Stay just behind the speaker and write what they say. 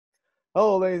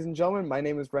Hello, ladies and gentlemen. My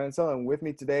name is Brandon Sell, and with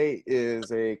me today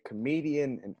is a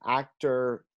comedian, an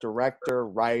actor, director,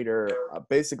 writer,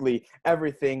 basically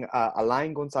everything.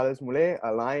 Alain Gonzalez-Mule.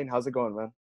 Alain, how's it going,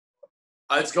 man?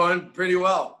 It's going pretty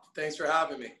well. Thanks for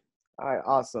having me. All right,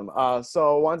 awesome.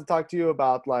 So I wanted to talk to you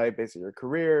about like basically your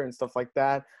career and stuff like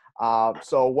that.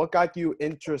 So what got you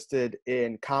interested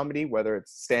in comedy, whether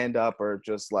it's stand-up or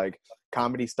just like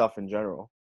comedy stuff in general?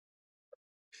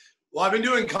 Well, I've been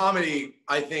doing comedy,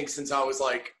 I think, since I was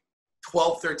like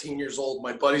 12, 13 years old.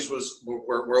 My buddies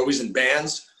were always in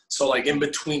bands. So like in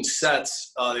between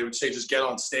sets, they would say, just get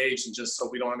on stage and just so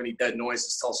we don't have any dead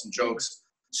noises, tell some jokes.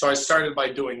 So I started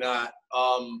by doing that.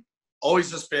 Always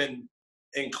just been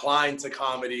inclined to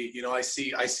comedy. I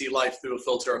see life through a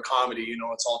filter of comedy.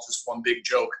 It's all just one big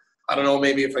joke. I don't know,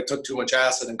 maybe if I took too much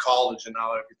acid in college and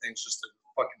now everything's just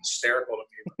fucking hysterical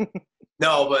to me.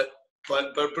 No, but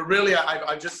really,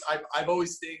 I've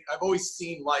always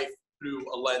seen life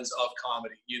through a lens of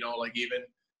comedy. Like even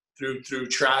through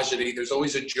tragedy, there's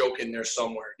always a joke in there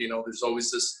somewhere. There's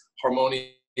always this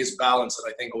harmonious balance that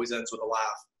I think always ends with a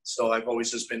laugh. So I've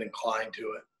always just been inclined to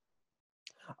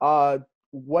it. Uh,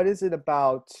 what is it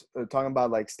about talking about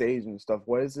like stage and stuff?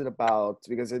 What is it about?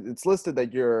 Because it's listed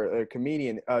that you're a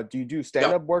comedian. Do you do Yeah.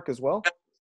 stand-up work as well?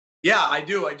 Yeah, I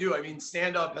do. I mean,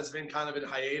 stand up has been kind of in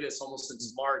hiatus almost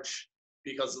since March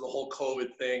because of the whole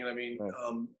COVID thing. I mean,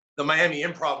 Right. the Miami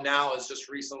Improv now has just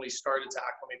recently started to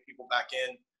acclimate people back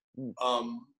in.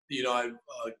 Mm. I've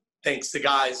thanks to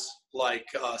guys like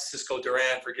Cisco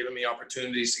Duran for giving me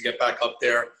opportunities to get back up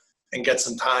there and get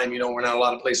some time. We're not a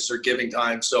lot of places are giving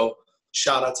time, so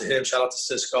shout out to him, shout out to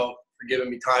Cisco for giving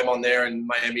me time on there and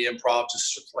Miami Improv,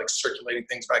 just like circulating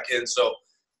things back in. So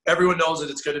everyone knows that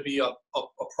it's going to be a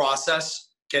process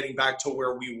getting back to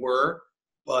where we were.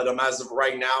 But as of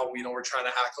right now, we're trying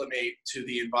to acclimate to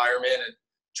the environment and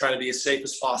trying to be as safe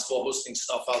as possible, hosting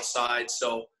stuff outside.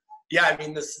 So, yeah, I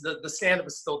mean, the stand-up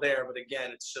is still there. But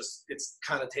again, it's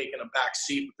kind of taken a back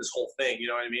seat with this whole thing. You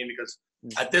know what I mean? Because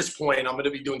at this point, I'm going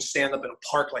to be doing stand-up in a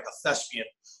park like a thespian.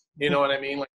 You know what I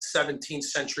mean? Like 17th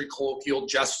century colloquial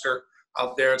jester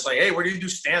out there. It's like, hey, where do you do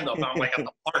stand-up? And I'm like, at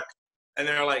the park. And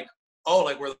they're like, oh,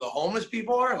 like where the homeless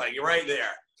people are? Like, you're right there.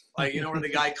 Like, where the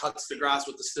guy cuts the grass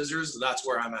with the scissors? That's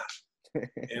where I'm at,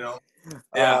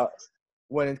 Yeah.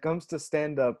 When it comes to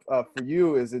stand-up, for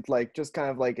you, is it like just kind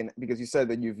of like because you said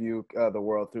that you view the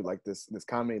world through like this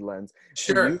comedy lens.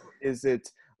 For you, Sure. is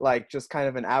it like just kind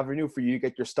of an avenue for you to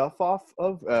get your stuff off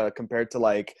of compared to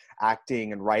like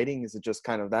acting and writing? Is it just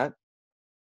kind of that?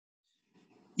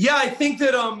 Yeah, I think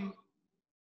that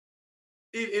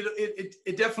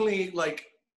it definitely like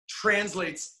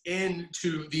translates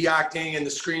into the acting and the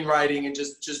screenwriting and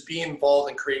just being involved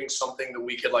in creating something that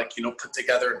we could like, put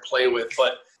together and play with.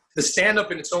 But the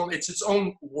stand-up in it's its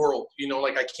own world,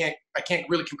 like I can't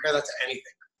really compare that to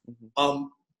anything. Mm-hmm.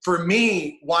 For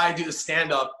me, why I do the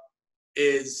stand-up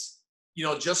is,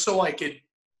 just so I could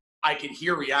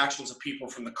hear reactions of people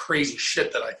from the crazy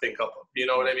shit that I think of. You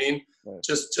know what I mean? Right.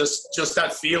 Just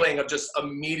that feeling of just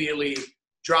immediately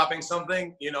dropping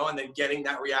something, and then getting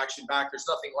that reaction back. There's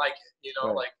nothing like it,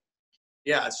 Right. like,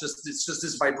 yeah, it's just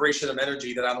this vibration of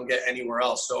energy that I don't get anywhere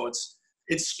else. So it's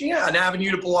an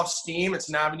avenue to blow off steam. It's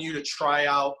an avenue to try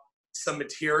out some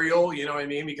material, you know what I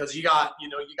mean? Because you got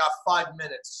 5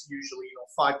 minutes usually,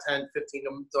 5, 10,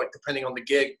 15, like depending on the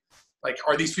gig. Like,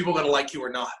 are these people going to like you or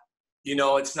not?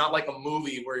 It's not like a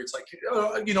movie where it's like,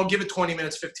 give it 20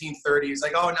 minutes, 15, 30. It's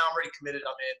like, oh, now I'm already committed. I'm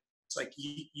in. It's like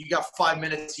you got 5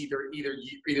 minutes. Either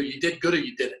you did good or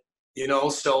you didn't.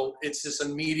 So it's this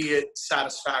immediate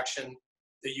satisfaction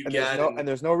that you And get.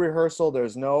 there's no rehearsal.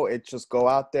 There's no. It's just go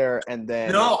out there and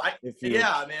then if you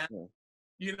yeah, man.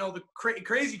 yeah. The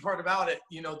crazy part about it,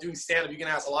 doing stand-up, you can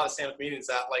ask a lot of stand-up comedians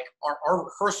that, like, our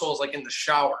rehearsal is like in the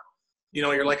shower.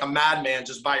 You're like a madman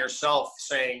just by yourself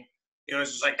saying,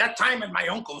 it's just like that time at my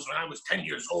uncle's when I was 10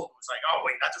 years old. It was like, oh,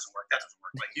 wait, that doesn't work.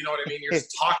 Like, you know what I mean? You're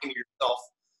just talking to yourself.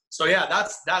 So, yeah,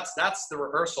 that's the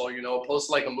rehearsal, opposed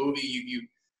to like a movie. You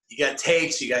get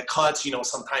takes, you get cuts.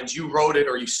 Sometimes you wrote it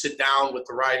or you sit down with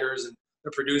the writers and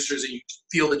the producers and you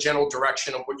feel the general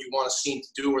direction of what you want a scene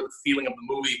to do or the feeling of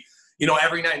the movie.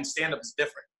 Every night in stand-up is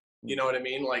different. You know what I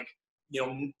mean? Like,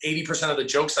 80% of the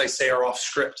jokes I say are off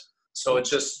script. So it's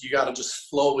just, you got to just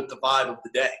flow with the vibe of the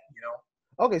day,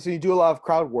 Okay, so you do a lot of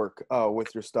crowd work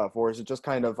with your stuff, or is it just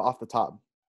kind of off the top?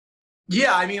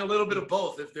 Yeah, I mean, a little bit of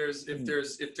both. If there's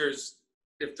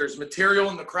material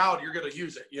in the crowd, you're gonna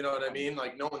use it. You know what I mean?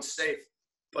 Like, no one's safe.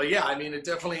 But yeah, I mean, it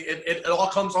definitely it all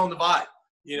comes on the vibe.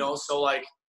 So like,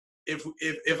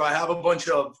 if I have a bunch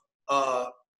of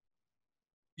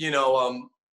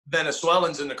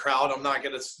Venezuelans in the crowd, I'm not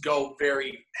going to go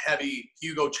very heavy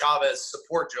Hugo Chavez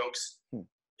support jokes.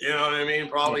 You know what I mean?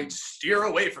 Probably steer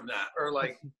away from that. Or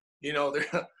like, you know,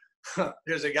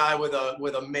 there's a guy with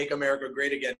a Make America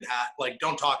Great Again hat. Like,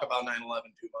 don't talk about 9/11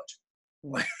 too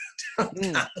much.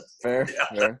 Fair.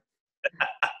 Fair.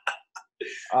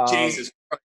 Jesus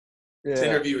Christ. This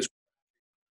interview is.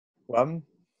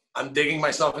 I'm digging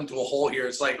myself into a hole here.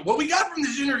 It's like, what we got from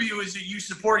this interview is that you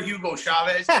support Hugo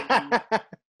Chavez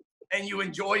and you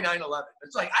enjoy 9/11.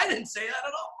 It's like, I didn't say that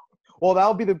at all. Well,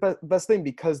 that'll be the best thing,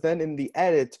 because then in the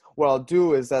edit, what I'll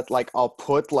do is that, like, I'll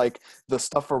put, like, the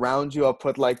stuff around you. I'll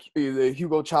put, like, the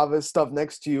Hugo Chavez stuff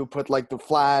next to you, put, like, the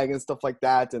flag and stuff like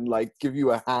that, and, like, give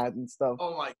you a hat and stuff.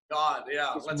 Oh, my God,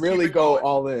 yeah. Let's really go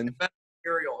all in. Better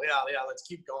material. Yeah, let's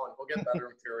keep going. We'll get better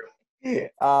material.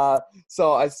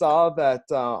 So I saw that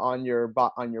on your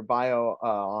bio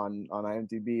on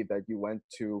IMDb that you went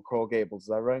to Coral Gables. Is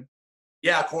that right?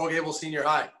 Yeah, Coral Gables Senior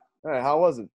High. All right, how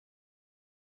was it?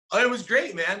 It was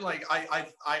great, man. Like I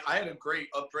had a great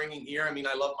upbringing here. I mean,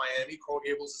 I love Miami. Coral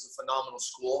Gables is a phenomenal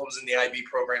school. I was in the IB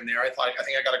program there. I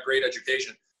think I got a great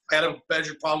education. I had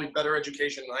probably better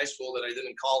education in high school than I did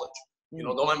in college. You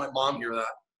know, don't let my mom hear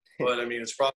that. But I mean,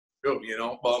 it's probably true. You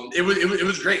know, it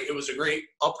was great. It was a great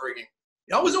upbringing.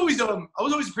 You know, I was always a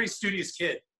pretty studious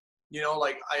kid. You know,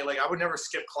 I would never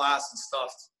skip class and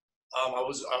stuff. I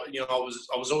was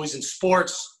always in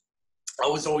sports. I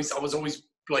was always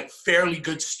like fairly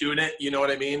good student. You know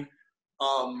what I mean?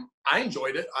 I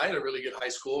enjoyed it. I had a really good high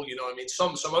school. You know what I mean?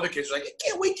 Some other kids are like, I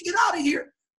can't wait to get out of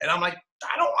here. And I'm like,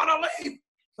 I don't want to leave.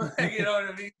 You know what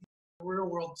I mean? The real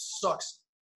world sucks.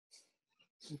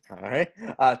 All right.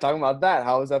 Talking about that,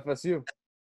 how was FSU?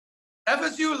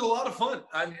 FSU was a lot of fun.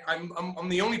 I'm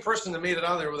the only person that made it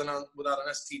out of there without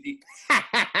an STD.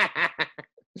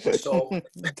 So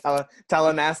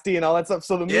Tallahassee and all that stuff.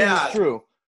 So the meme is true.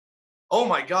 Oh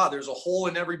my God! There's a hole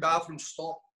in every bathroom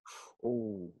stall.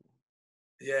 Oh.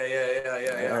 Yeah.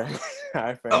 All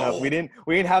right, fair enough. We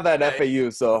didn't have that at FAU,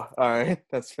 so all right,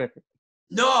 that's fair.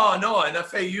 No. In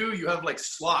FAU, you have like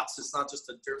slots. It's not just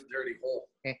a dirty hole.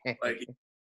 Like you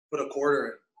put a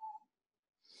quarter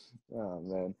in. Oh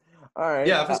man. All right.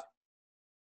 Yeah.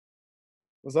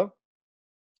 What's up?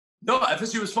 No,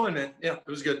 FSU was fun, man. Yeah, it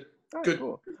was good. Right, good.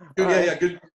 Cool. Good. All Yeah, right.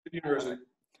 good university.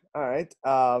 All right.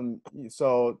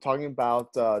 So talking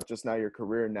about just now your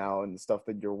career now and the stuff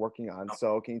that you're working on.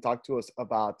 So can you talk to us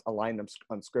about A Line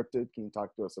Unscripted? Can you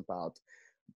talk to us about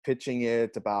pitching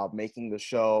it, about making the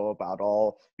show, about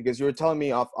all, because you were telling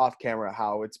me off camera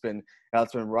how it's been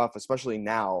rough, especially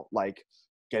now, like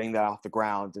getting that off the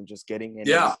ground and just getting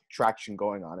any traction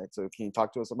going on it. So can you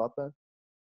talk to us about that?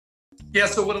 Yeah.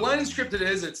 So what A Line Unscripted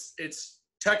is, it's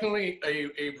technically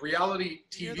a reality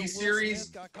TV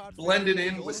series blended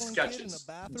in with sketches.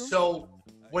 So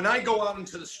when I go out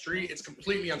into the street, it's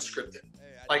completely unscripted.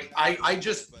 Like I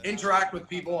just interact with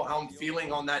people, how I'm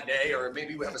feeling on that day, or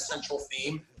maybe we have a central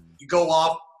theme. You go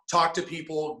off, talk to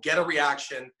people, get a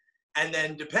reaction. And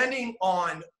then depending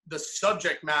on the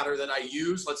subject matter that I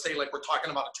use, let's say like we're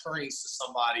talking about attorneys to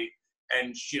somebody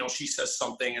and she says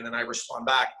something and then I respond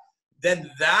back, then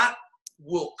that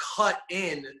will cut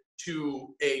in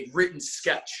to a written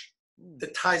sketch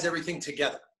that ties everything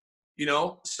together,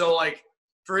 So like,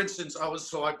 for instance,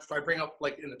 I bring up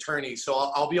like an attorney. So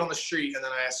I'll be on the street and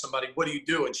then I ask somebody, what do you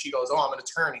do? And she goes, oh, I'm an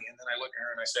attorney. And then I look at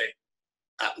her and I say,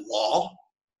 at law?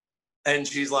 And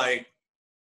she's like,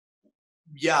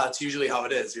 yeah, it's usually how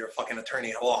it is. You're a fucking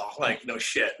attorney at law. Like, no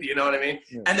shit. You know what I mean?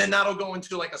 Yeah. And then that'll go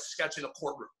into like a sketch in a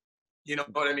courtroom. You know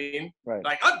what I mean? Right.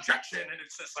 Like, objection. And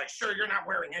it's just like, sure, you're not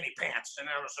wearing any pants. And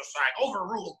I was just like,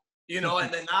 overruled.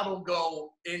 And then that'll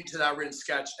go into that written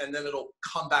sketch, and then it'll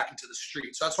come back into the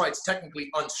street. So that's why it's technically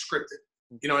unscripted.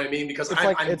 You know what I mean? Because it's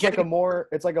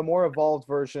like a more evolved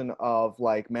version of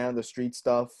like Man of the Street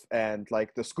stuff and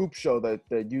like the Scoop show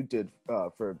that you did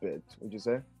for a bit. Would you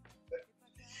say?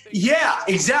 Yeah,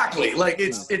 exactly. Like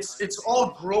it's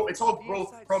all growth. It's all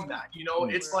growth from that.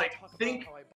 It's like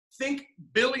think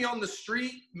Billy on the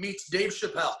Street meets Dave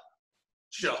Chappelle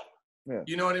show. Yeah.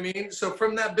 You know what I mean? So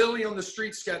from that Billy on the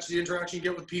Street sketch, the interaction you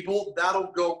get with people,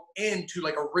 that'll go into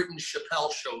like a written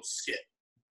Chappelle show skit.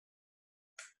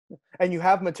 And you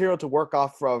have material to work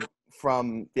off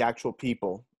from the actual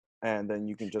people, and then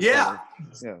you can just they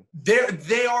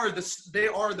are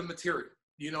the material.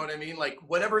 You know what I mean? Like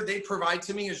whatever they provide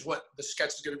to me is what the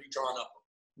sketch is going to be drawn up.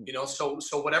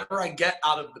 So whatever I get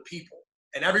out of the people,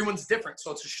 and everyone's different, so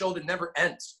it's a show that never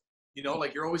ends.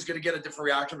 Like you're always going to get a different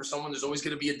reaction for someone. There's always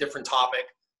going to be a different topic,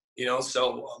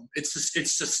 so it's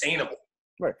sustainable.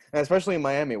 Right. And especially in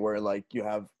Miami where like you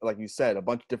have, like you said, a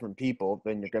bunch of different people,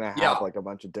 then you're gonna have Yeah, like a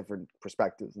bunch of different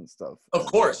perspectives and stuff. of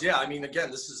course. Yeah, I mean,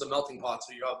 again, this is a melting pot,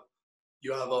 so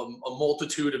you have a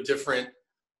multitude of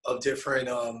of different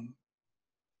um,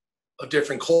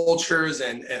 different cultures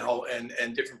and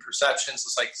different perceptions.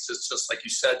 It's just like you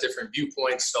said, different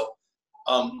viewpoints. So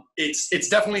it's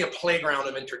definitely a playground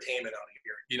of entertainment out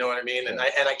here. You know what I mean? And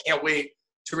I can't wait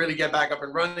to really get back up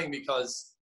and running, because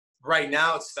right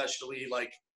now, especially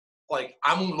like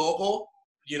I'm un loco,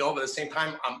 you know, but at the same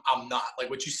time I'm not. Like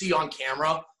what you see on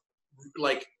camera,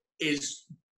 like is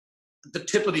the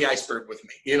tip of the iceberg with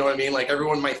me. You know what I mean? Like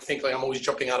everyone might think like I'm always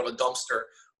jumping out of a dumpster,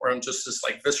 or I'm just this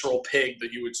like visceral pig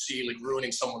that you would see like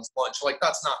ruining someone's lunch. Like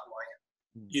that's not who I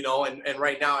am, you know? And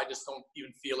right now I just don't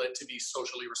even feel it to be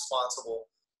socially responsible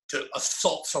to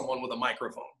assault someone with a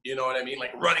microphone. You know what I mean?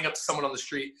 Like running up to someone on the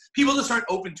street. People just aren't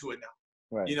open to it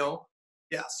now, Right. you know?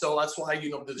 Yeah. So that's why, you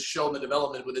know, the show and the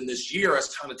development within this year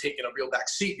has kind of taken a real back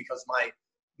seat, because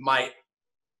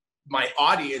my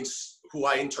audience who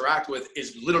I interact with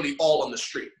is literally all on the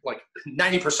street. Like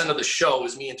 90% of the show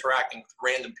is me interacting with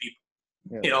random people.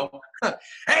 Yeah. You know,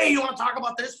 hey, you want to talk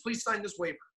about this? Please sign this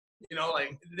waiver. You know,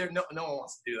 like no one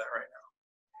wants to do that right now.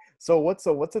 So what's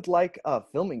it like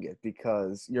filming it?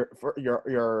 Because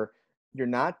you're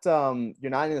not in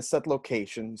a set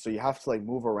location, so you have to like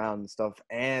move around and stuff,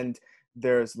 and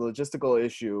there's the logistical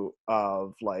issue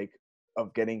of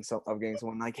getting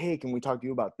someone like, hey, can we talk to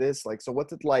you about this? Like, so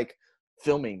what's it like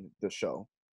filming the show?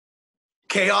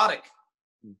 Chaotic.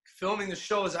 Filming the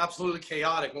show is absolutely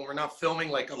chaotic when we're not filming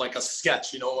like a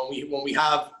sketch. You know, when we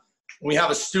have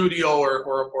a studio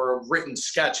or a written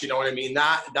sketch, you know what I mean?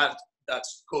 That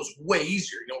goes way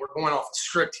easier. You know, we're going off the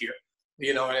script here.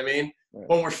 You know what I mean? Right.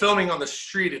 When we're filming on the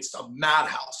street, it's a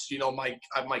madhouse. You know, my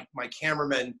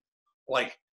cameraman,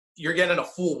 like, you're getting a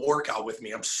full workout with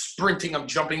me. I'm sprinting, I'm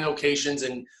jumping locations,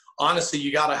 and honestly,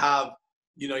 you gotta have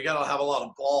a lot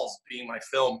of balls being my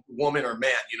film, woman or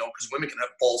man, you know, because women can have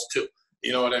balls too.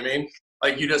 You know what I mean?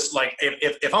 Like you just like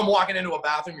if I'm walking into a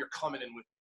bathroom, you're coming in with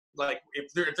me. Like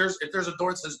if there's a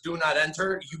door that says "Do not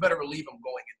enter," you better believe I'm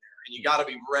going in there, and you got to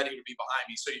be ready to be behind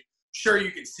me. So sure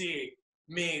you can see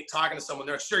me talking to someone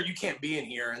there. Sure you can't be in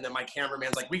here, and then my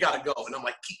cameraman's like, "We gotta go," and I'm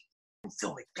like, "I'm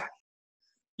filming, God."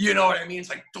 You know what I mean? It's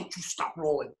like, don't you stop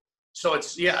rolling. So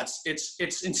it's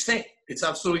insane. It's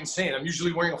absolutely insane. I'm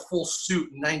usually wearing a full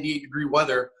suit in 98-degree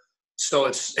weather, so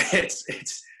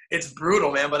it's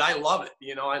brutal, man. But I love it.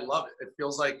 You know, I love it. It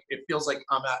feels like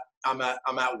I'm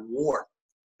at war.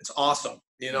 It's awesome.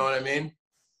 You know what I mean?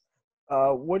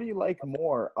 What do you like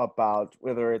more about,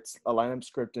 whether it's A Line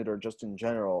Unscripted or just in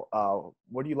general?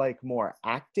 What do you like more,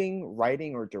 acting,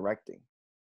 writing, or directing?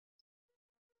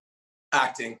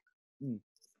 Acting.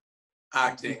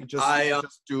 Acting. You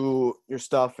just do your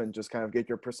stuff and just kind of get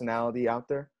your personality out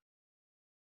there.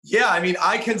 Yeah, I mean,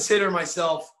 I consider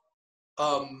myself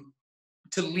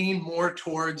to lean more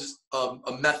towards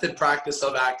a method practice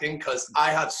of acting, because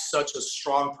I have such a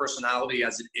strong personality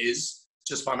as it is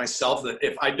just by myself, that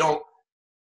if I don't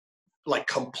like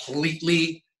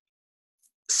completely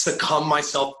succumb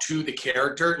myself to the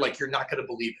character, like you're not going to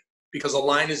believe it, because a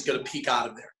line is going to peek out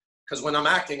of there. Because when I'm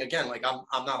acting, again, like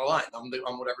I'm not a line. I'm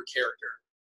whatever character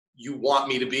you want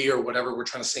me to be, or whatever we're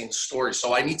trying to say in the story.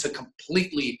 So I need to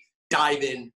completely dive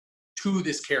in to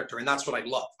this character, and that's what I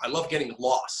love. I love getting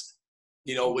lost,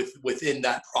 you know, within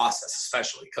that process,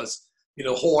 especially because, you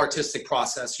know, the whole artistic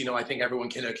process, you know, I think everyone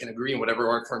can agree in whatever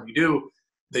art form you do,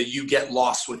 that you get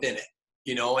lost within it,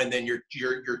 you know, and then you're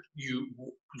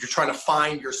trying to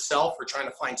find yourself, or trying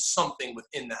to find something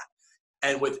within that.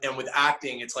 And with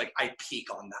acting, it's like I peak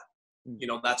on that. You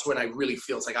know, that's when I really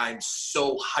feel it's like I'm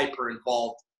so hyper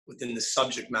involved within the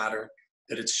subject matter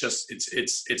that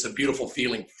it's a beautiful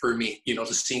feeling for me, you know,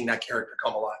 just seeing that character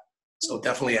come alive. So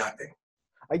definitely acting.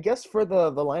 I guess for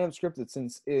the Line Unscripted,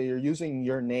 since you're using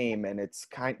your name and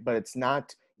but it's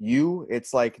not you,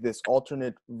 it's like this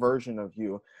alternate version of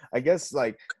you. I guess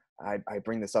like I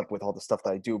bring this up with all the stuff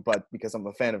that I do, but because I'm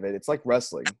a fan of it, it's like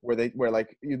wrestling, where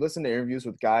like you listen to interviews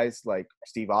with guys like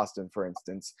Steve Austin, for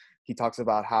instance. He talks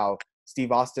about how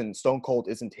Steve Austin, Stone Cold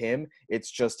isn't him.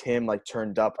 It's just him like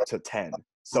turned up to 10.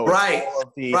 So right, all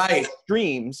of the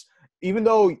extremes, even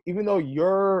though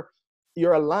you're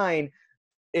a line,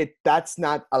 that's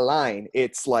not a line.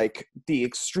 It's like the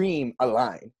extreme a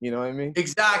line. You know what I mean?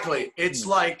 Exactly. It's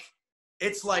like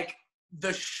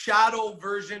the shadow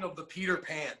version of the Peter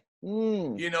Pan.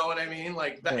 You know what I mean?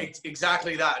 Like that,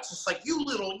 exactly that. It's just like you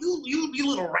little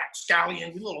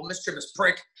rapscallion, you little mischievous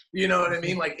prick. You know what I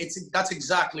mean? Like that's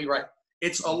exactly right.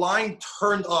 it's a line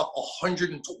turned up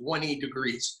 120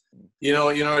 degrees. You know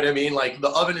what I mean? Like the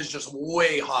oven is just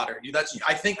way hotter.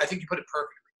 I think you put it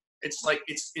perfectly. It's like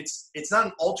it's not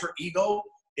an alter ego.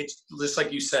 It's just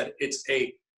like you said. It's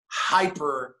a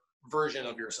hyper version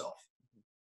of yourself.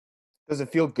 Does it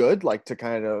feel good, like to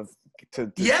kind of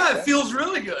yeah, it feels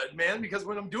really good, man. Because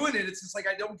when I'm doing it, it's just like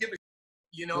I don't give a,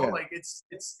 like it's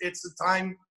a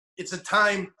time,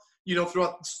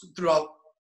 throughout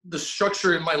the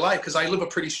structure in my life, because I live a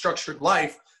pretty structured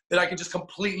life, that I can just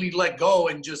completely let go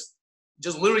and just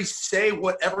literally say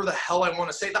whatever the hell I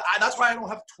want to say. That's why I don't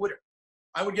have Twitter.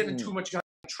 I would get in too much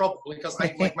trouble because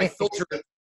my filter,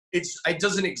 it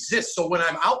doesn't exist. So when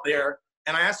I'm out there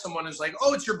and I ask someone, who's like,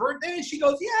 "Oh, it's your birthday?" And she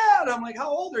goes, "Yeah." And I'm like, "How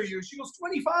old are you?" She goes,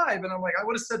 25. And I'm like, "I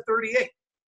would have said 38.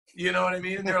 You know what I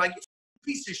mean? And they're like,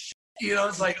 "Piece of shit."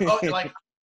 It's like, oh, like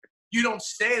you don't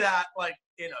say that like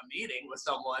in a meeting with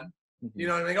someone. You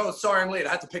know what I mean? "Oh, sorry, I'm late.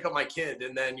 I had to pick up my kid."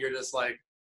 And then you're just like,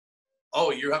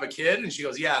 "Oh, you have a kid?" And she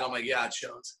goes, "Yeah." And I'm like, "Yeah, it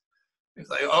shows." It's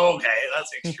like, oh, okay,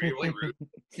 that's extremely rude,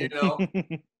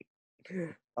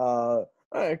 All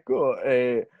right, cool.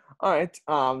 All right.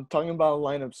 Talking about A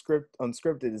Line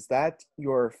Unscripted, is that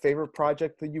your favorite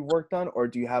project that you worked on, or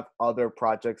do you have other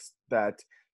projects that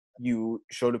you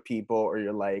show to people, or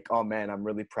you're like, "Oh man, I'm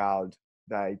really proud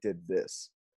that I did this"?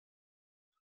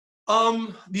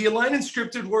 The A Line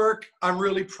Unscripted work, I'm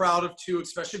really proud of too,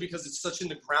 especially because it's such in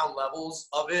the ground levels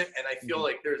of it. And I feel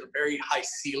like there's a very high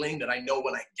ceiling that I know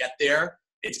when I get there,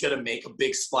 it's going to make a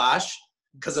big splash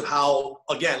because of how,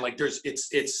 again, like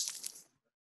it's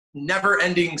never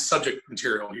ending subject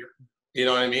material here. You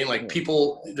know what I mean? Like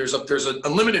people, there's an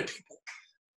unlimited people.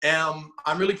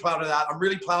 I'm really proud of that. I'm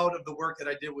really proud of the work that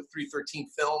I did with 313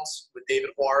 Films with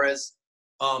David Juarez.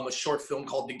 A short film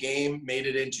called The Game made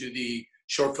it into the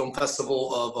Short Film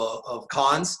Festival of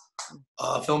Cannes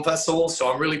Film Festival.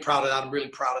 So I'm really proud of that. I'm really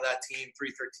proud of that team,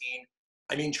 313.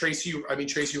 I mean, Tracy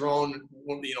Rowan,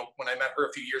 when I met her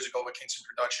a few years ago at Kingston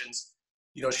Productions,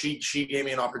 she gave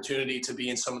me an opportunity to be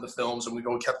in some of the films, and we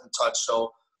kept in touch.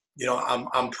 So,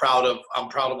 I'm proud of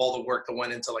all the work that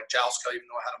went into like Jouska, even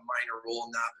though I had a minor role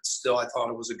in that, but still I thought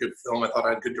it was a good film. I thought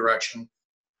I had good direction.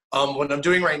 What I'm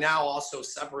doing right now, also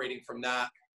separating from that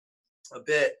a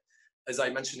bit, as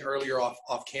I mentioned earlier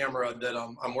off camera, that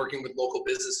I'm working with local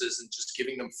businesses and just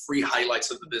giving them free highlights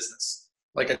of the business.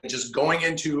 Like I'm just going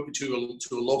into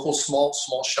a local small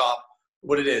shop,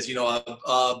 what it is,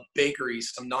 a bakery,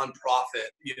 some nonprofit,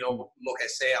 lo que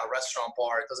sea, a restaurant,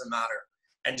 bar, it doesn't matter.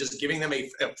 And just giving them a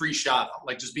free shout out,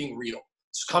 like just being real.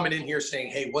 Just coming in here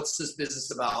saying, "Hey, what's this business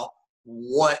about?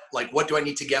 What do I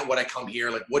need to get when I come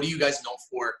here? Like, what do you guys know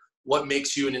for? What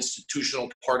makes you an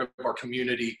institutional part of our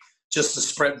community?" Just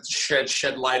to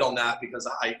shed light on that, because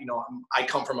I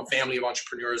come from a family of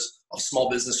entrepreneurs, of small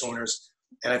business owners,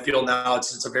 and I feel now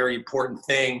it's a very important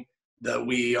thing that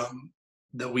we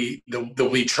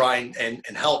try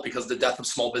and help, because the death of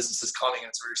small business is coming, and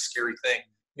it's a very scary thing.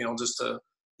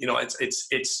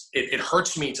 It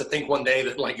hurts me to think one day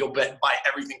that like you'll buy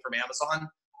everything from Amazon.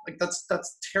 Like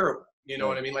that's terrible. You know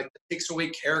what I mean? Like it takes away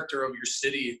character of your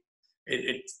city.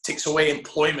 It takes away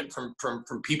employment from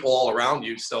people all around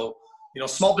you. So,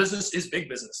 small business is big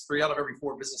business. 3 out of every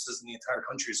 4 businesses in the entire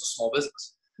country is a small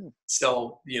business.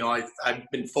 So, I've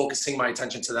been focusing my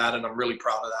attention to that, and I'm really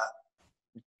proud of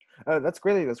that. That's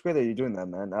great. That's great that you're doing that,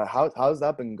 man. How's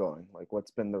that been going? Like,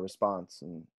 what's been the response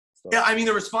and stuff? Yeah, I mean,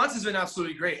 the response has been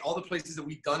absolutely great. All the places that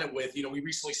we've done it with, we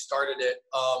recently started it.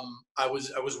 I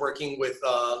was working with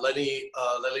Lenny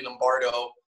Lombardo.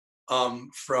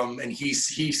 And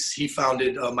he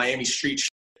founded Miami Street.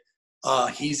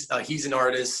 He's an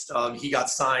artist. He got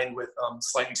signed with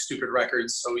Slightly Stupid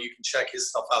Records, so you can check his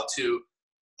stuff out too.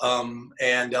 Him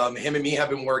and me have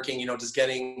been working, just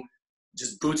getting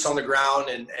boots on the ground,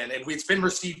 and it's been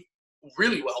received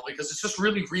really well, because it's just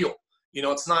really real.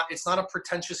 It's not a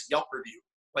pretentious Yelp review.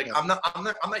 Like I'm not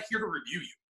here to review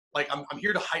you. Like I'm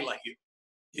here to highlight you.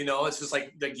 It's just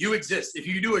like you exist. If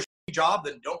you do a job,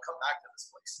 then don't come back to this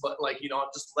place. But I'm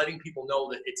just letting people know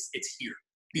that it's here.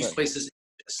 These places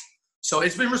exist. So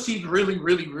it's been received really,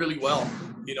 really, really well.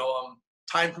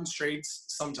 Time constraints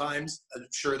sometimes. I'm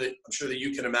sure that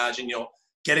you can imagine.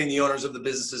 Getting the owners of the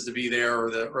businesses to be there,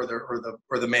 or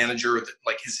the manager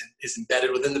that is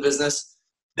embedded within the business.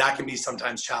 That can be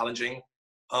sometimes challenging.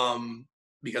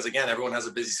 Because again, everyone has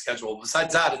a busy schedule.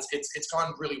 Besides that, it's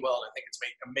gone really well. I think it's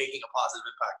making a positive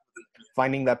impact.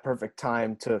 Finding that perfect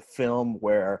time to film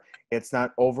where it's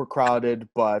not overcrowded,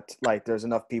 but like there's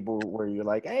enough people where you're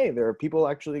like, hey, there are people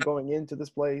actually going into this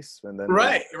place, and then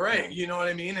right. You know what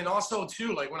I mean? And also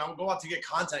too, like when I go out to get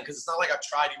content, because it's not like I've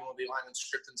tried even with the Line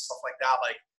Unscripted and stuff like that.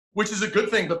 Like which is a good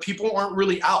thing, but people aren't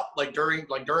really out like during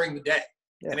the day.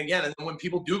 Yeah. And again, and when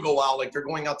people do go out, like they're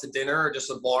going out to dinner or just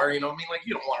a bar, you know what I mean? Like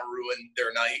you don't want to ruin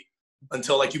their night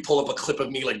until like you pull up a clip of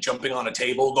me like jumping on a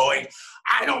table going,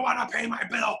 I don't want to pay my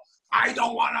bill. I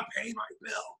don't want to pay my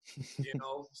bill. You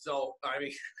know? So, I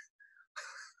mean.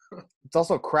 It's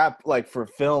also crap like for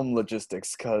film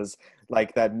logistics because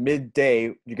like that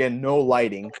midday you get no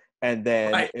lighting. And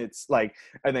then Right. it's like,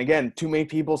 and again, too many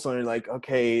people. So you're like,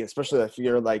 okay, especially if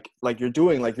you're like you're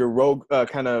doing like your rogue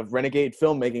kind of renegade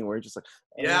filmmaking where you're just like,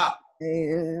 Yeah.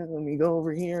 Hey, let me go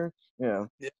over here. Yeah.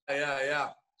 Yeah,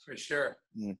 for sure.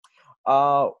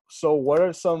 So what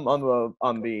are some on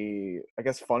the I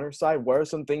guess funner side? What are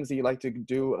some things that you like to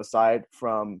do aside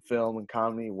from film and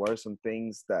comedy? What are some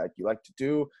things that you like to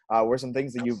do? What are some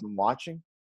things that you've been watching?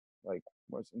 Like,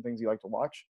 what are some things you like to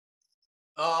watch?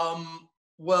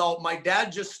 Well, my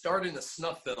dad just starred in a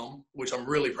snuff film, which I'm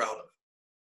really proud of.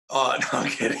 No, I'm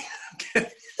kidding.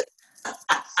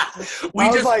 I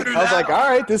was like, all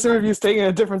right, this interview's taking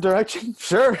a different direction.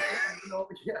 Sure.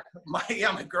 My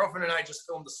girlfriend and I just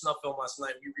filmed a snuff film last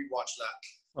night. We rewatched that.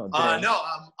 Oh, damn.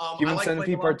 Human I like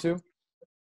Centipede Part 2?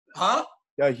 Huh?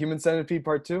 Yeah, Human Centipede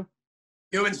Part 2?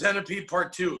 Human Centipede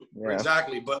Part 2. Yeah.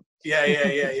 Exactly. But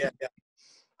yeah.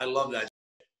 I love that.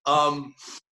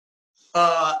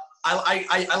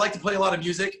 I like to play a lot of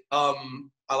music. I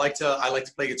like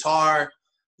to play guitar.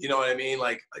 You know what I mean?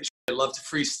 Like I love to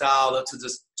freestyle. Love to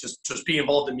just be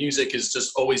involved in music is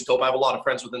just always dope. I have a lot of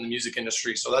friends within the music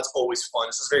industry, so that's always fun.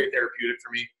 This is very therapeutic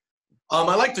for me.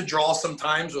 I like to draw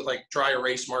sometimes with like dry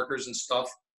erase markers and stuff.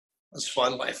 That's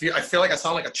fun. I feel like I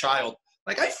sound like a child.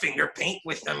 Like I finger paint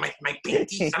with my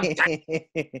pinky sometimes.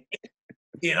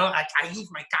 You know, like I use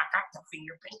my caca to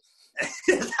finger paint.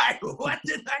 Like, what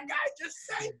did that guy just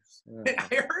say? Yeah.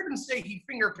 I heard him say he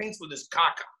finger paints with his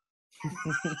caca.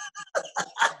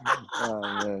 Oh,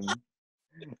 man.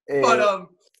 But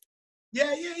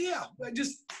yeah. I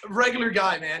just a regular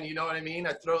guy, man. You know what I mean?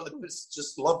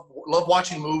 Just love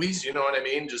watching movies. You know what I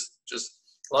mean? Just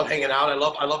love hanging out. I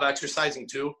love exercising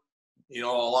too. You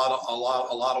know, a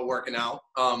lot of working out.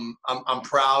 I'm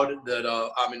proud that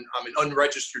I'm an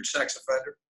unregistered sex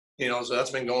offender. You know, so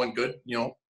that's been going good. You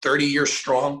know, 30 years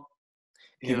strong.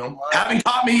 You know, haven't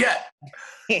caught me yet.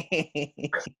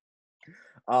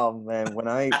 Oh man, when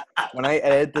I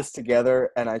edit this together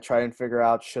and I try and figure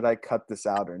out should I cut this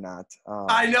out or not.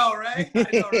 I know, right?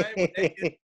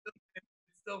 It's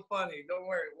still funny. Don't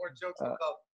worry, more jokes will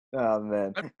come. Oh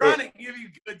man, I'm trying to give you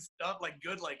good stuff, like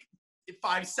good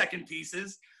 5-second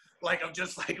pieces, like I'm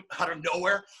just like out of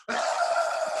nowhere.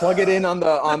 Plug it in on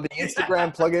the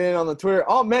Instagram, plug it in on the Twitter.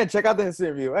 Oh man, check out this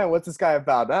interview. Hey, what's this guy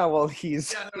about? Oh well,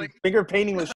 he's finger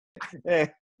painting with. Yeah.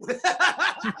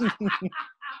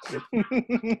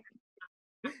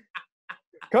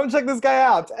 Come check this guy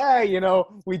out. Hey, you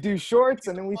know, we do shorts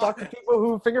and then we talk to people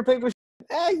who finger paint with.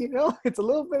 Hey, you know, it's a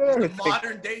little bit of everything. He's a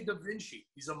modern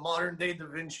day Da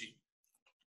Vinci.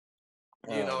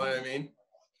 You know what I mean?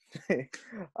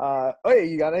 Yeah,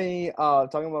 you got any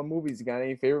talking about movies, you got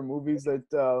any favorite movies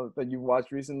that you've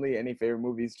watched recently? Any favorite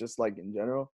movies just like in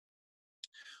general?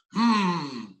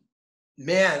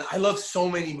 Man, I love so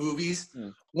many movies.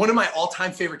 One of my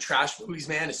all-time favorite trash movies,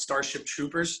 man, is Starship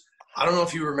Troopers. I don't know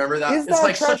if you remember that. Is that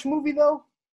a trash movie though?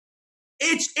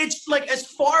 It's like, as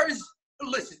far as,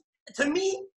 listen, to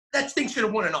me, that thing should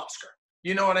have won an Oscar.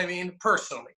 You know what I mean?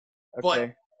 Personally.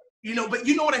 Okay. But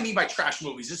you know what I mean by trash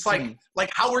movies. It's like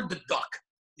Howard the Duck.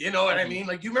 You know what I mean?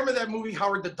 Like, do you remember that movie,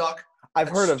 Howard the Duck? I've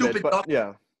heard of it, but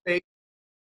yeah. A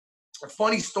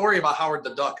funny story about Howard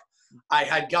the Duck. I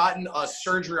had gotten a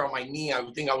surgery on my knee. I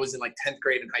think I was in like 10th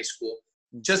grade in high school.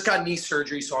 Just got knee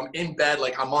surgery, so I'm in bed,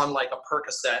 like I'm on like a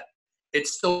Percocet.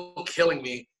 It's still killing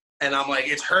me, and I'm like,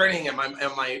 it's hurting, and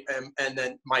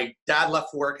then my dad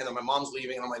left work, and then my mom's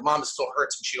leaving, and I'm like, Mom, it still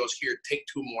hurts, and she goes, here, take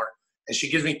 2 more, and she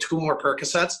gives me 2 more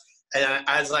Percocets, and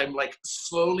as I'm like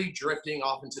slowly drifting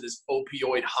off into this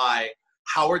opioid high,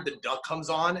 Howard the Duck comes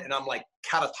on, and I'm like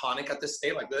catatonic at this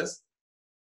state, like this.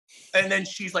 And then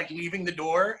she's like leaving the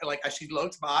door, and like as she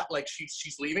looks back, like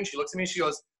she's leaving, she looks at me, she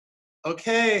goes,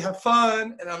 okay, have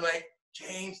fun. And I'm like,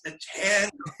 change the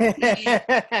channel.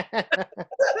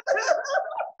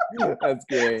 That's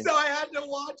great. So I had to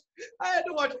watch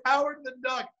Howard the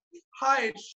Duck high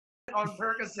as shit on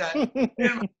Percocet.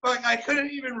 And like I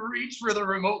couldn't even reach for the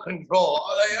remote control. I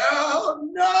was like, oh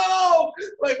no!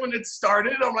 Like when it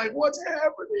started, I'm like, what's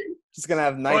happening? Just gonna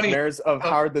have nightmares of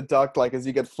Howard the Duck, like as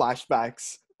you get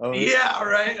flashbacks. Yeah,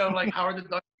 right. I'm like Howard the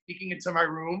Duck sneaking into my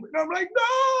room, and I'm like, no.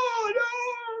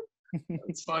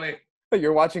 It's funny.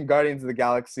 You're watching Guardians of the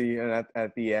Galaxy, and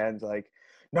at the end, like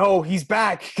No, he's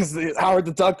back because Howard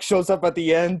the Duck shows up at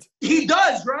the end. He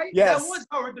does, right? Yes. That was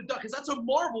Howard the Duck, because that's a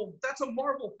Marvel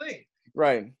thing.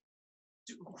 Right.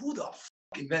 Dude, who the fuck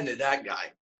invented that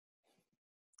guy?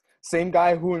 Same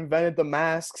guy who invented the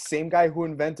mask, same guy who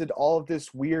invented all of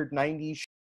this weird 90s shit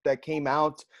that came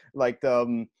out, like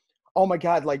the oh my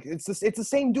god, like it's the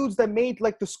same dudes that made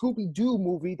like the Scooby-Doo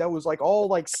movie that was like all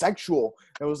like sexual.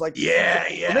 It was like, Yeah,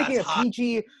 we're making a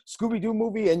PG Scooby-Doo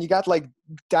movie and you got like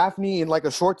Daphne in like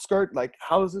a short skirt. Like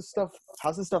how's this stuff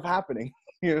happening?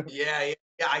 You know? Yeah.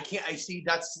 I see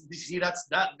that's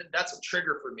a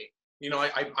trigger for me. You know,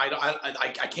 I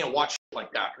can't watch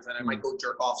like that, because then I might go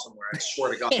jerk off somewhere. I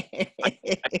swear to God. I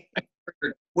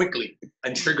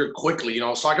triggered quickly. You know,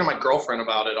 I was talking to my girlfriend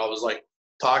about it. I was like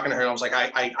talking to her, and I was like,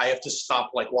 I have to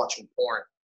stop like watching porn.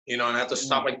 You know, and I have to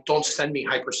stop. Like, don't send me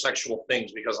hypersexual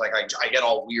things, because like I get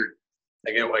all weird.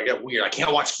 I get weird. I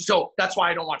can't watch. So that's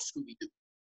why I don't watch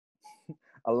Scooby-Doo.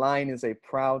 Alain is a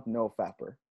proud no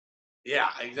fapper. Yeah,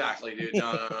 exactly, dude.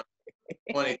 No.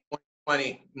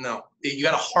 20, no. You got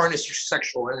to harness your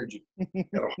sexual energy. You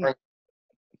know what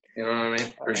I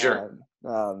mean? For sure.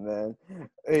 Oh man.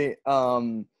 Hey,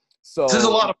 so this is a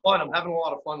lot of fun. I'm having a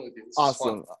lot of fun with you. This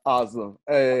awesome.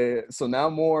 So now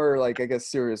more like, I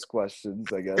guess, serious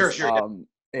questions, I guess. Sure.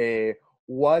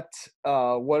 What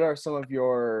are some of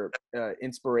your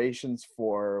inspirations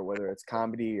for, whether it's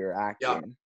comedy or acting? Yeah.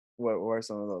 What are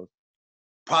some of those?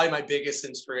 Probably my biggest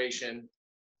inspiration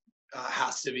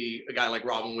has to be a guy like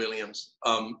Robin Williams.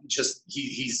 Just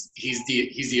he's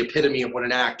the epitome of what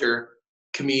an actor,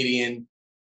 comedian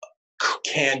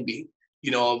can be.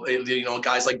 You know,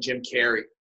 guys like Jim Carrey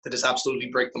that just absolutely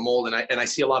break the mold, and I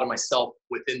see a lot of myself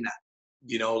within that.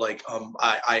 You know, like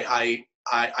I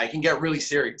can get really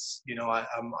serious. You know, I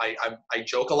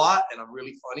joke a lot and I'm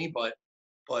really funny, but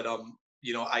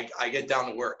you know, I get down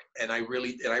to work and I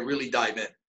really dive in.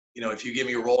 You know, if you give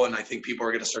me a role, and I think people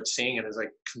are going to start seeing it as I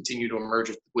continue to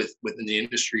emerge within the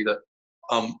industry, that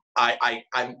I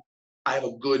have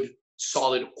a good,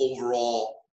 solid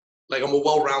overall, like I'm a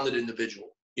well-rounded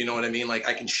individual. You know what I mean? Like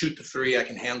I can shoot the three, I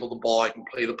can handle the ball, I can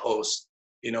play the post.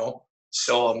 You know,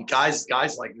 so guys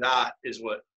like that is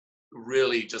what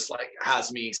really just like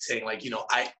has me saying like, you know,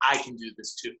 I can do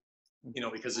this too. You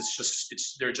know, because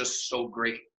they're just so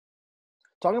great.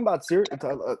 Talking about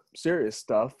serious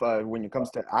stuff, when it comes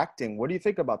to acting, what do you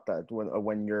think about that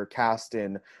when you're cast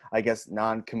in, I guess,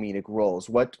 non-comedic roles?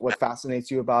 What fascinates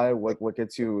you about it? What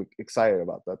gets you excited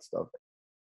about that stuff?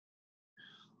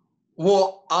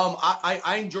 Well,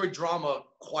 I enjoy drama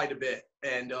quite a bit,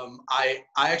 and I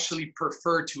actually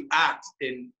prefer to act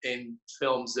in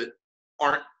films that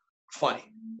aren't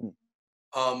funny.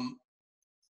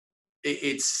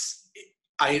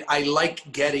 I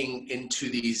like getting into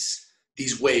these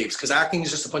waves, because acting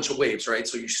is just a bunch of waves, right?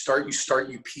 So you start,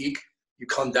 you peak, you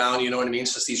come down, you know what I mean?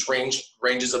 It's just these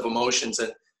ranges of emotions,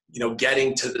 and you know,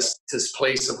 getting to this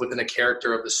place of within a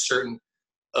character of this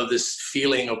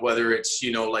feeling of whether it's,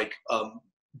 you know, like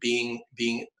being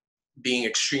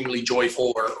extremely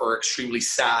joyful or extremely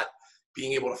sad,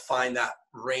 being able to find that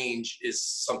range is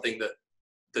something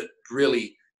that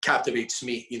really captivates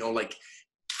me. You know, like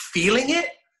feeling it.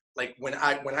 Like when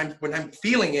I'm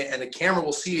feeling it and the camera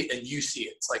will see it and you see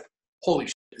it, it's like, holy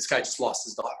shit, this guy just lost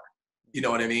his daughter. You know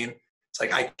what I mean? It's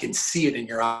like, I can see it in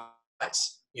your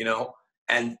eyes, you know?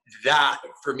 And that,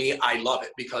 for me, I love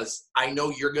it, because I know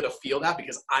you're going to feel that,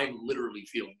 because I'm literally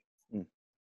feeling it.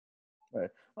 All right.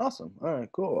 Awesome. All right,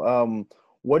 cool.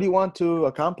 What do you want to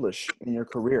accomplish in your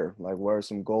career? Like, what are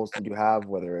some goals that you have,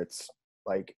 whether it's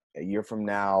like a year from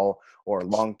now or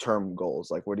long-term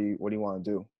goals? Like, what do you want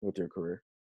to do with your career?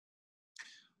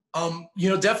 You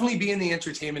know, definitely be in the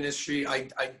entertainment industry. I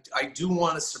do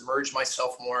want to submerge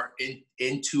myself more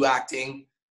into acting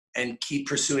and keep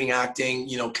pursuing acting.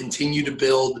 You know, continue to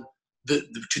build A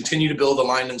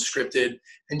Line Unscripted,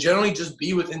 and generally just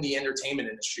be within the entertainment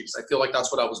industry, because I feel like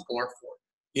that's what I was born for.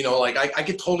 You know, like I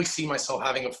could totally see myself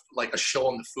having a show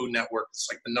on the Food Network. It's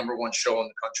like the #1 show in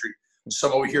the country. So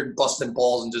I'm over here busting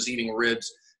balls and just eating ribs.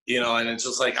 You know, and it's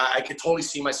just like I could totally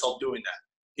see myself doing that.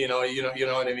 You know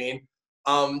what I mean?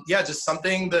 Yeah, just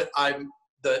something that I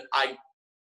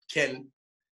can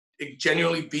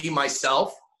genuinely be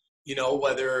myself, you know,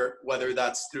 whether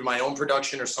that's through my own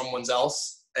production or someone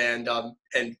else, and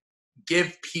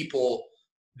give people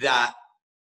that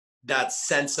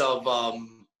sense of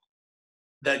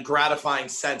that gratifying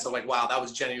sense of like, wow, that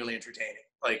was genuinely entertaining.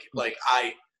 Like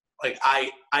I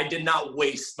did not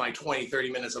waste my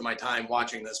 20-30 minutes of my time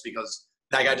watching this, because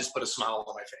that guy just put a smile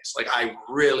on my face. Like I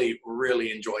really,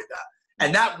 really enjoyed that.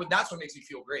 And that's what makes me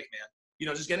feel great, man. You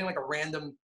know, just getting like a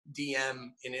random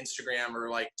DM in Instagram or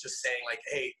like just saying like,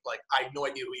 hey, like I have no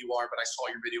idea who you are, but I saw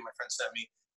your video my friend sent me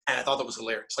and I thought that was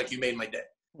hilarious. Like you made my day.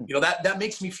 You know, that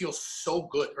makes me feel so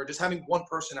good. Or just having one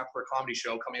person after a comedy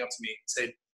show coming up to me and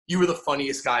say, you were the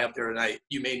funniest guy up there tonight.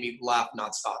 You made me laugh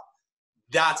nonstop.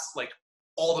 That's like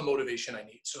all the motivation I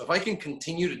need. So if I can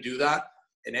continue to do that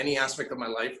in any aspect of my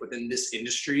life within this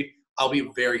industry, I'll be a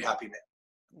very happy man.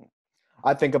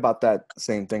 I think about that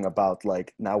same thing about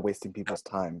like not wasting people's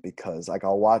time, because like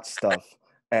I'll watch stuff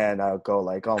and I'll go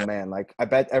like, oh man, like I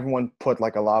bet everyone put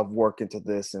like a lot of work into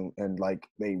this and like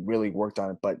they really worked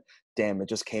on it, but damn, it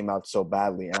just came out so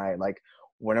badly. And I like,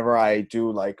 whenever I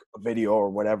do like a video or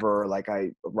whatever, like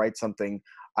I write something,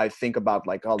 I think about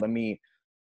like, oh, let me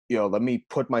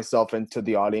put myself into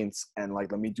the audience and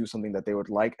like, let me do something that they would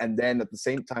like. And then at the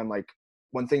same time, like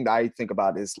one thing that I think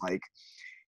about is like,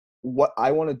 what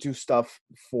I want to do stuff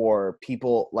for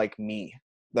people like me.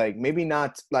 Like maybe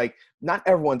not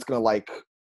everyone's gonna like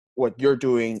what you're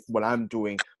doing, what I'm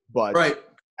doing, but Right.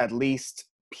 at least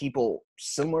people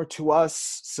similar to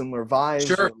us, similar vibes,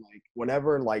 Sure. or like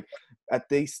whatever, like at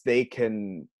least they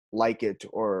can like it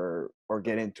or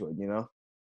get into it, you know?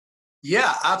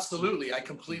 Yeah, absolutely. I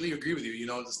completely agree with you. You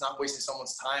know, it's not wasting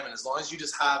someone's time. And as long as you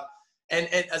just have, and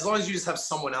as long as you just have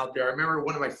someone out there. I remember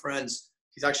one of my friends,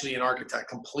 he's actually an architect,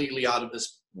 completely out of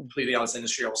this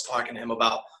industry. I was talking to him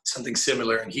about something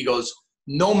similar. And he goes,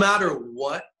 no matter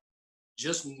what,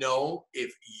 just know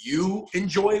if you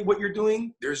enjoy what you're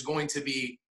doing, there's going to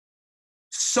be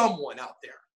someone out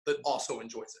there that also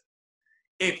enjoys it.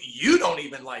 If you don't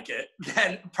even like it,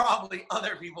 then probably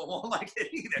other people won't like it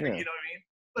either. Yeah. You know what I mean?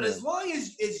 But as long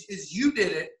as you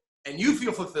did it and you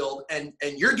feel fulfilled and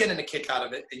you're getting a kick out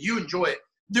of it and you enjoy it,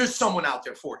 there's someone out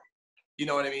there for you. You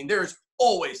know what I mean? There's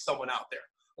always someone out there.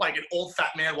 Like an old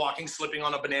fat man walking, slipping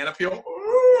on a banana peel.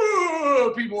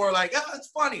 Ooh, people are like, oh,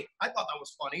 that's funny. I thought that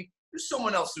was funny. There's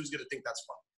someone else who's going to think that's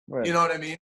funny. Right. You know what I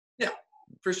mean? Yeah,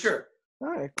 for sure. All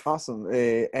right, awesome.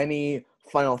 Any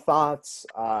final thoughts?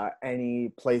 Any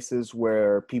places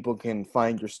where people can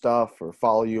find your stuff or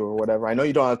follow you or whatever? I know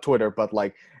you don't have Twitter, but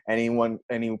like any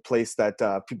place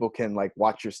that people can like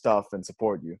watch your stuff and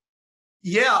support you.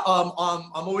 Yeah, I'm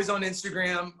always on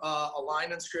Instagram, A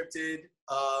Line Unscripted.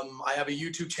 I have a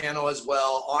YouTube channel as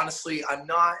well. Honestly, I'm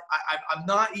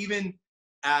not even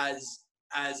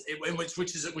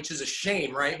which is a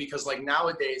shame, right? Because like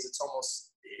nowadays, it's almost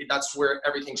that's where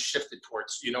everything's shifted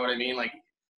towards. You know what I mean? Like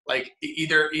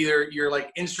either you're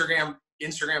like Instagram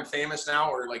famous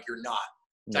now, or like you're not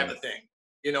type of thing.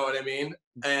 You know what I mean?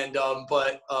 And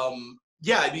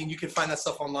yeah, I mean you can find that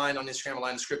stuff online on Instagram, A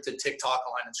Line Unscripted, TikTok,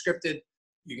 A Line Unscripted.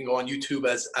 You can go on YouTube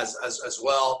as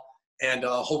well, and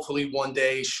hopefully one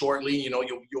day shortly, you know,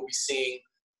 you'll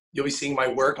be seeing my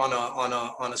work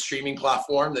on a streaming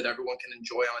platform that everyone can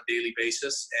enjoy on a daily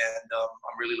basis, and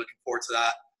I'm really looking forward to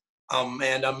that.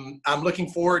 And I'm looking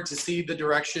forward to see the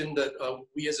direction that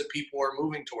we as a people are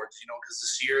moving towards. You know, because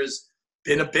this year has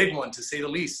been a big one to say the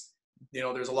least. You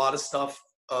know, there's a lot of stuff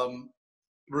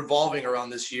revolving around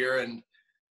this year, and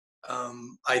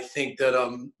I think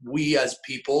that we as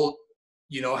people,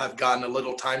 you know, have gotten a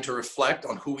little time to reflect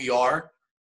on who we are,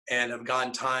 and have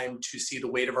gotten time to see the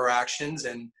weight of our actions,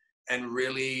 and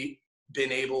really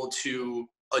been able to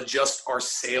adjust our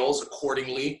sails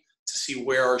accordingly to see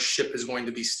where our ship is going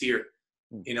to be steered.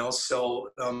 You know, so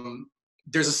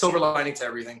there's a silver lining to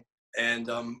everything, and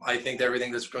I think that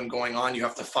everything that's been going on, you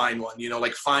have to find one. You know,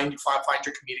 like find your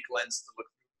comedic lens to look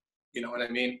through. You know what I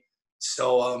mean?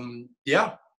 So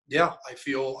yeah, I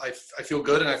feel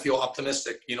good, and I feel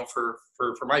optimistic, you know, for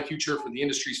my future, for the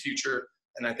industry's future,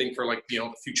 and I think for like, you know,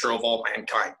 the future of all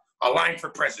mankind. A line for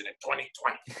president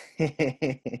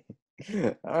 2020.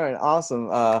 All right, awesome.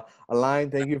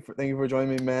 Alain, thank you for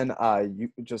joining me, man. You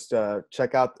just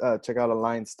check out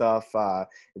Alain stuff.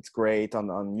 It's great on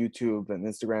YouTube and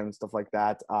Instagram and stuff like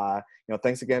that. You know,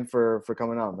 thanks again for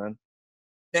coming on, man.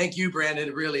 Thank you,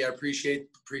 Brandon. Really, I appreciate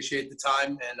the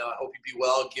time, and I hope you be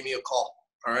well. Give me a call.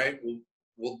 All right,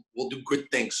 we'll do good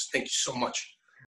things. Thank you so much.